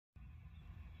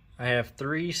I have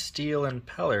 3 steel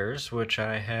impellers, which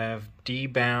I have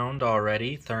debound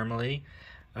already thermally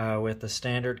with the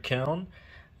standard kiln.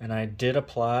 And I did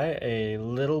apply a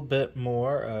little bit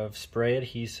more of spray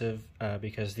adhesive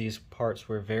because these parts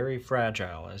were very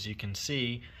fragile. As you can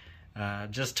see,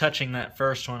 just touching that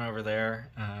first one over there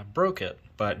broke it.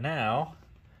 But now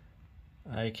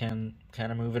I can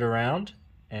kind of move it around,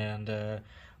 and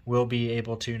we'll be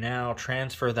able to now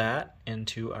transfer that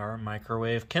into our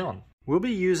microwave kiln. We'll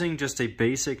be using just a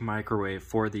basic microwave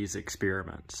for these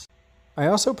experiments. I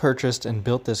also purchased and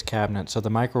built this cabinet so the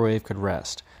microwave could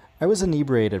rest. I was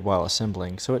inebriated while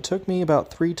assembling, so it took me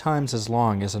about 3 times as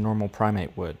long as a normal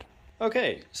primate would.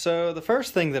 Okay, so the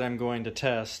first thing that I'm going to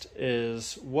test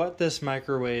is what this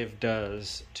microwave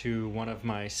does to one of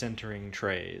my sintering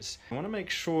trays. I want to make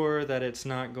sure that it's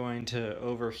not going to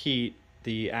overheat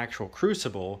the actual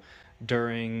crucible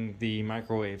during the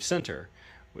microwave sinter.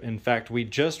 In fact, we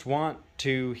just want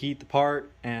to heat the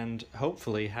part and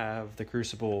hopefully have the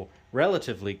crucible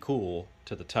relatively cool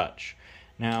to the touch.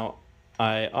 Now,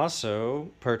 I also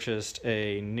purchased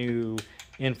a new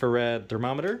infrared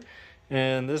thermometer,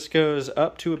 and this goes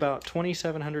up to about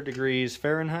 2,700 degrees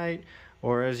Fahrenheit,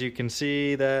 or as you can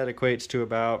see, that equates to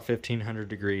about 1,500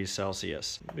 degrees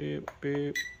Celsius. Beep,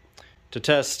 beep. To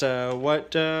test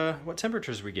what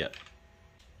temperatures we get.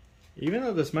 Even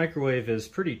though this microwave is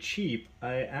pretty cheap,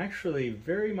 I actually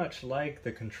very much like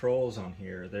the controls on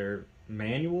here. They're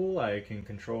manual. I can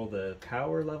control the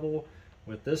power level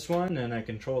with this one, and I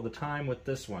control the time with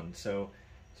this one. So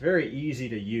it's very easy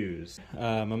to use.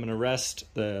 I'm going to rest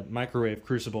the microwave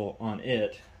crucible on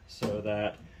it so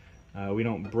that we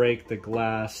don't break the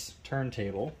glass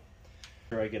turntable.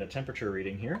 I get a temperature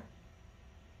reading here.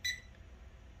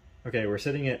 Okay, we're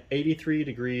sitting at 83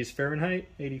 degrees Fahrenheit,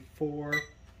 84.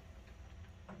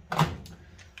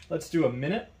 Let's do a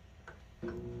minute.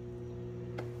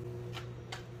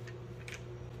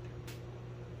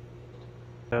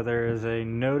 So there is a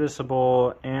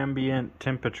noticeable ambient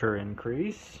temperature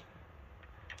increase.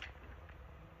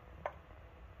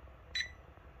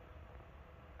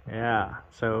 Yeah,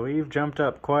 so we've jumped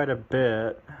up quite a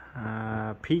bit,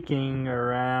 peaking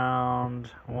around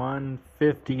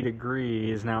 150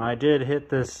 degrees. Now I did hit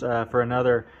this for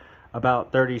another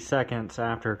about 30 seconds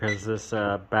after, because this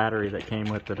battery that came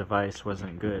with the device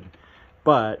wasn't good.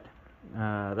 But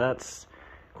that's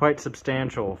quite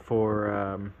substantial for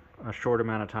a short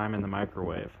amount of time in the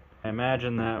microwave. I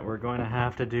imagine that we're going to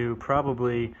have to do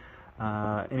probably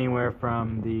anywhere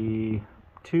from the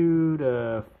 2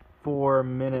 to 4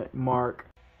 minute mark.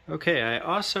 Okay, I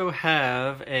also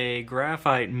have a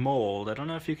graphite mold. I don't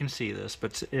know if you can see this,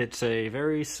 but it's a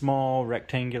very small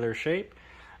rectangular shape.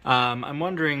 I'm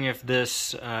wondering if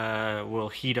this will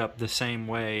heat up the same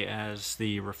way as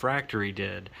the refractory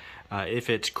did.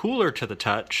 If it's cooler to the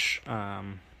touch,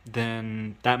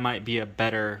 then that might be a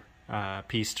better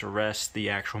piece to rest the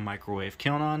actual microwave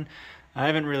kiln on. I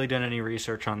haven't really done any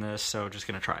research on this, so just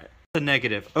going to try it. The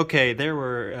negative. Okay, there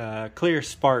were clear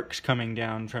sparks coming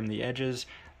down from the edges.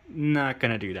 Not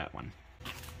going to do that one.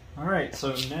 Alright,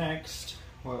 so next,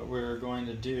 what we're going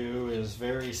to do is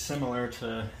very similar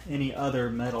to any other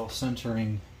metal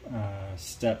sintering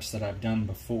steps that I've done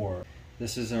before.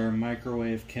 This is our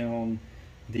microwave kiln.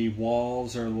 The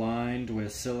walls are lined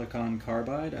with silicon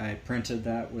carbide. I printed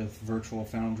that with virtual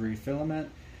foundry filament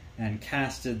and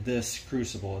casted this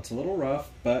crucible. It's a little rough,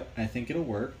 but I think it'll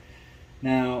work.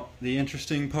 Now, the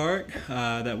interesting part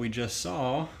that we just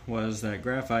saw was that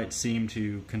graphite seemed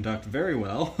to conduct very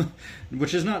well,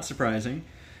 which is not surprising.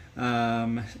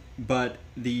 But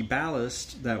the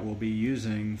ballast that we'll be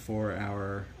using for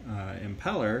our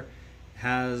impeller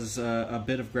has a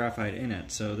bit of graphite in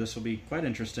it, so this will be quite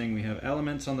interesting. We have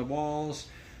elements on the walls,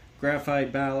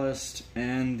 graphite ballast,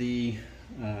 and the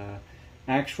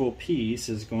actual piece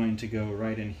is going to go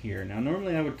right in here. Now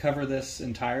normally I would cover this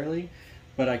entirely,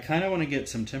 but I kind of want to get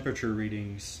some temperature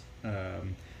readings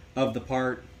of the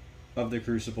part, of the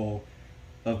crucible,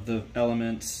 of the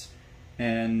elements,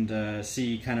 and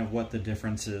see kind of what the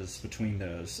difference is between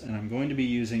those. And I'm going to be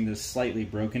using this slightly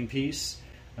broken piece.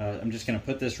 I'm just going to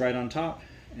put this right on top,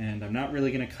 and I'm not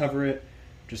really going to cover it.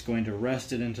 I'm just going to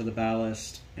rest it into the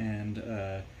ballast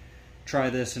and try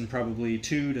this in probably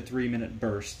 2 to 3 minute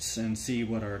bursts and see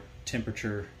what our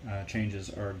temperature changes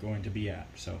are going to be at.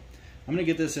 So I'm going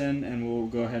to get this in, and we'll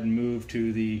go ahead and move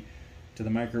to the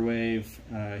microwave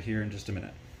here in just a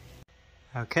minute.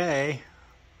 Okay,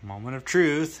 moment of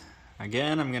truth.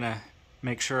 Again, I'm going to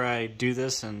make sure I do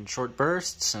this in short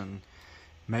bursts and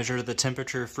measure the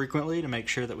temperature frequently to make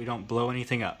sure that we don't blow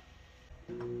anything up.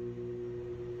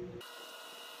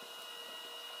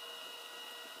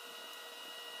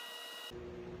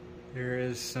 There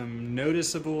is some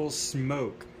noticeable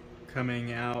smoke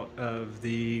coming out of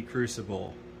the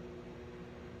crucible.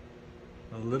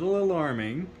 A little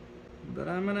alarming, but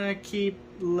I'm gonna keep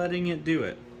letting it do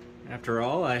it. After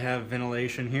all, I have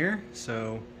ventilation here,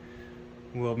 so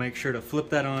we'll make sure to flip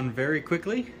that on very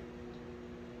quickly.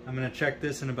 I'm gonna check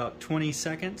this in about 20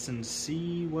 seconds and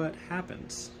see what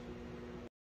happens.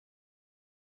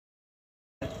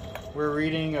 We're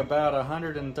reading about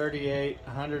 138,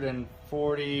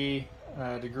 140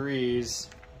 degrees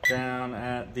down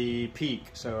at the peak.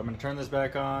 So I'm going to turn this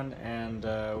back on and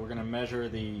we're going to measure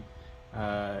the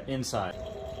inside.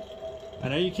 I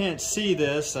know you can't see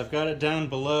this, I've got it down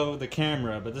below the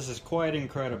camera, but this is quite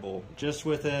incredible. Just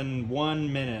within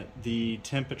 1 minute, the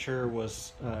temperature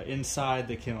was inside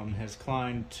the kiln has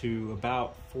climbed to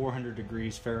about 400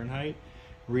 degrees Fahrenheit,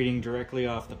 reading directly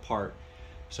off the part.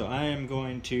 So I am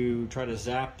going to try to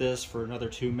zap this for another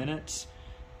 2 minutes,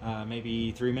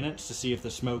 maybe 3 minutes, to see if the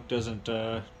smoke doesn't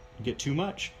get too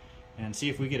much, and see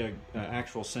if we get an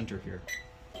actual sinter here.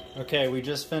 Okay, we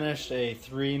just finished a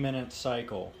 3-minute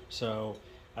cycle. So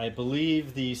I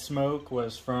believe the smoke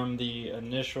was from the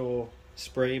initial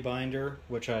spray binder,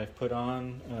 which I've put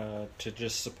on to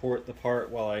just support the part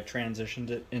while I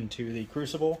transitioned it into the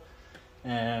crucible.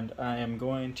 And I am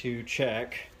going to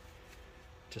check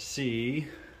to see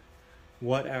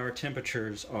what our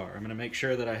temperatures are. I'm going to make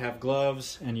sure that I have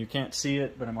gloves, and you can't see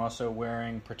it, but I'm also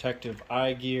wearing protective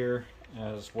eye gear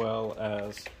as well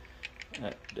as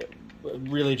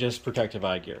really just protective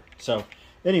eye gear. So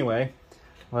anyway,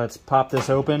 let's pop this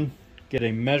open, get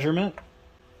a measurement.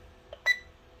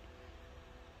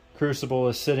 Crucible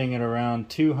is sitting at around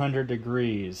 200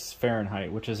 degrees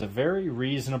Fahrenheit, which is a very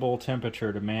reasonable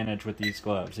temperature to manage with these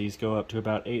gloves. These go up to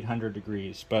about 800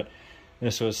 degrees, but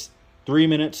this was 3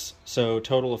 minutes, so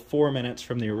total of 4 minutes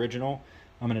from the original.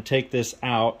 I'm going to take this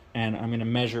out and I'm going to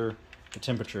measure the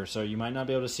temperature. So you might not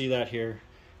be able to see that here,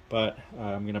 but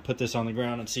I'm going to put this on the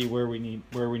ground and see where we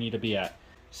need to be at.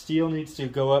 Steel needs to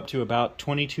go up to about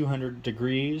 2200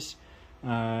 degrees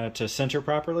to sinter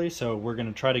properly, so we're going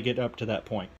to try to get up to that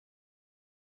point.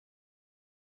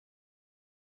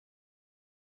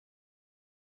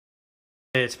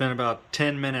 It's been about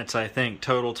 10 minutes, I think,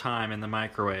 total time in the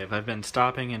microwave. I've been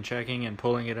stopping and checking and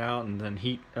pulling it out and then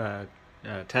heat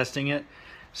testing it.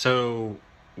 So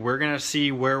we're going to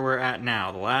see where we're at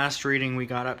now. The last reading we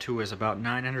got up to was about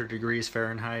 900 degrees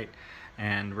Fahrenheit,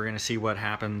 and we're going to see what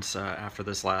happens after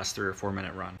this last 3 or 4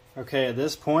 minute run. Okay, at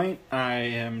this point I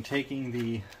am taking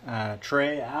the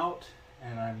tray out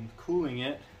and I'm cooling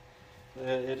it.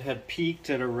 It had peaked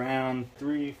at around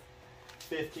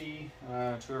 350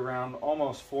 to around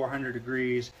almost 400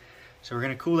 degrees. So we're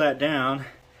going to cool that down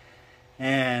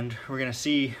and we're going to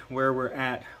see where we're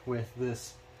at with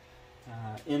this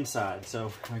inside.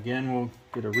 So again, we'll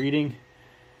get a reading.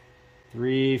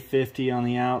 350 on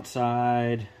the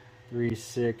outside,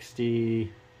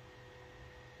 360.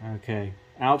 Okay,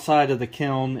 outside of the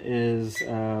kiln is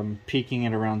peaking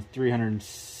at around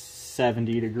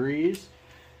 370 degrees.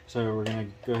 So we're going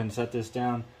to go ahead and set this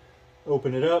down,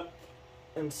 open it up,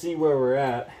 and see where we're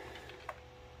at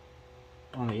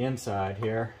on the inside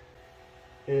here.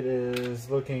 It is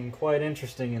looking quite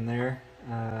interesting in there.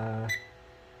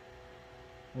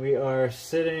 We are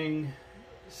sitting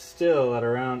still at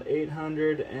around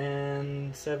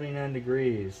 879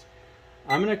 degrees.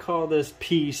 I'm going to call this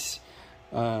piece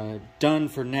done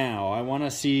for now. I want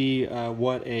to see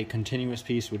what a continuous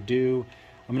piece would do.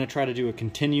 I'm going to try to do a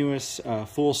continuous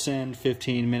full send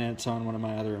 15 minutes on one of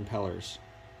my other impellers.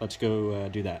 Let's go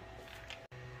do that.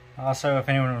 Also, if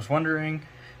anyone was wondering,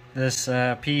 this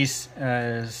piece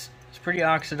is pretty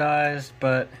oxidized,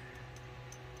 but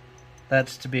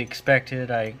that's to be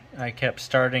expected. I kept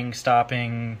starting,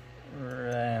 stopping,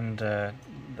 and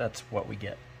that's what we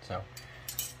get. So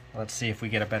let's see if we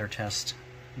get a better test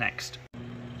next.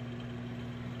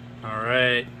 All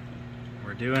right,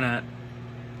 we're doing it.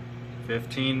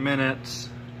 15 minutes.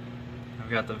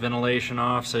 I've got the ventilation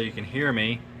off so you can hear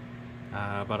me.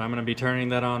 But I'm going to be turning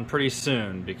that on pretty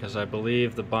soon because I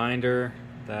believe the binder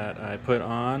that I put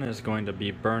on is going to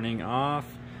be burning off,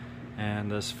 and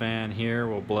this fan here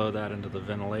will blow that into the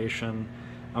ventilation.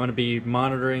 I'm going to be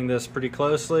monitoring this pretty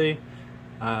closely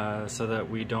so that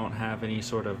we don't have any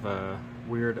sort of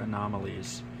weird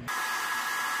anomalies.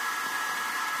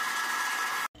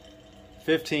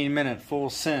 15-minute full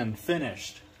send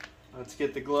finished. Let's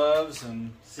get the gloves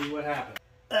and see what happens.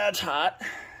 That's hot.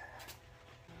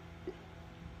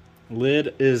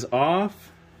 Lid is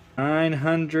off.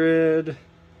 500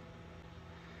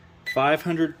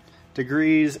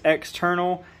 degrees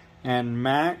external, and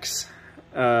max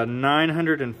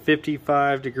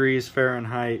 955 degrees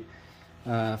Fahrenheit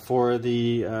for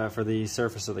the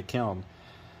surface of the kiln.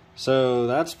 So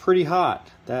that's pretty hot.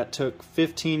 That took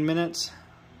 15 minutes,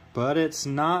 but it's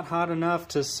not hot enough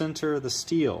to sinter the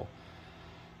steel.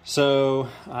 So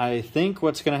I think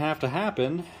what's going to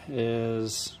happen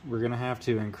is we're going to have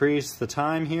to increase the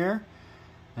time here.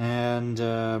 And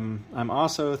I'm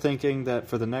also thinking that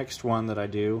for the next one that I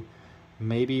do,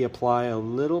 maybe apply a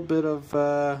little bit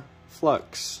of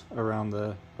flux around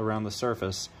the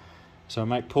surface. So I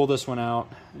might pull this one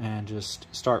out and just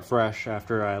start fresh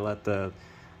after I let the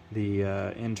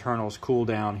internals cool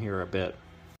down here a bit.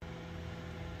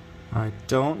 I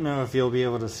don't know if you'll be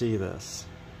able to see this.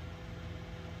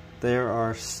 There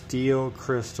are steel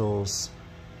crystals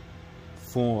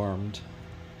formed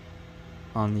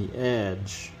on the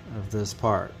edge of this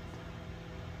part.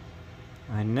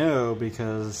 I know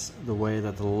because the way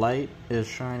that the light is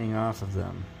shining off of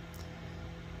them.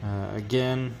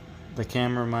 Again, the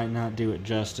camera might not do it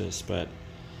justice, but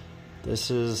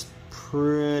this is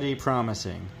pretty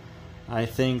promising. I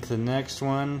think the next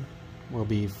one will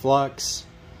be flux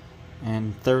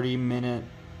and 30-minute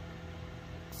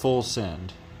full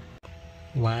send.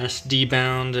 Last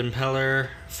debound impeller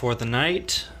for the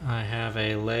night. I have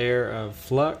a layer of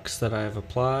flux that I've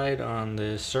applied on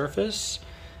the surface.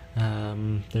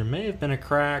 There may have been a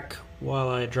crack while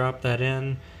I dropped that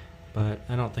in, but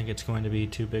I don't think it's going to be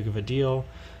too big of a deal.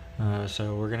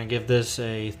 So we're going to give this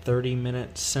a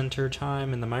 30-minute sinter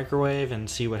time in the microwave and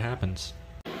see what happens.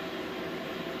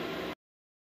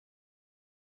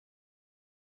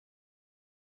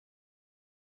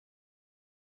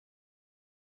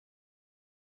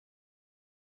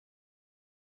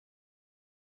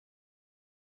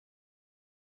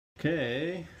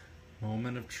 Okay,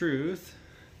 moment of truth.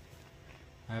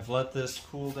 I've let this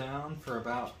cool down for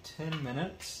about 10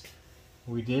 minutes.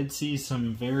 We did see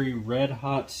some very red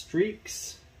hot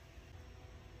streaks.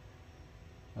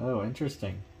 Oh,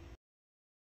 interesting.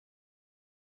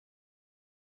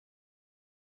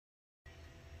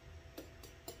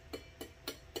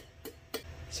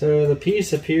 So the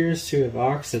piece appears to have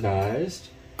oxidized,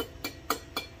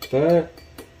 but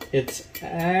it's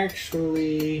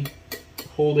actually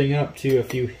holding up to a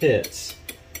few hits.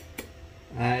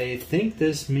 I think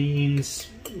this means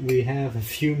we have a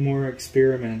few more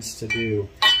experiments to do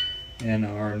in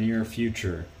our near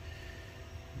future.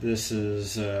 This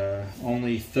is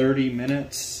only 30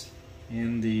 minutes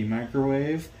in the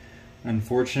microwave.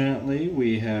 Unfortunately,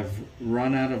 we have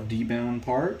run out of debound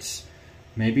parts.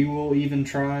 Maybe we'll even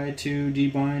try to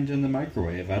debind in the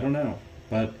microwave, I don't know.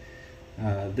 But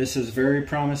this is very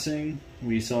promising.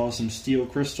 We saw some steel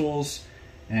crystals,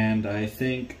 and I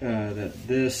think that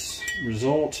this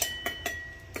result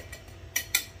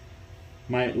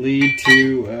might lead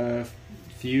to a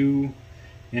few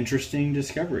interesting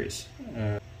discoveries.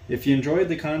 If you enjoyed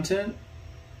the content,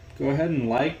 go ahead and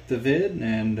like the vid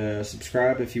and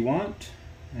subscribe if you want,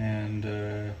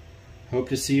 and hope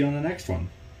to see you on the next one.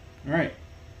 Alright,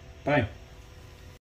 bye.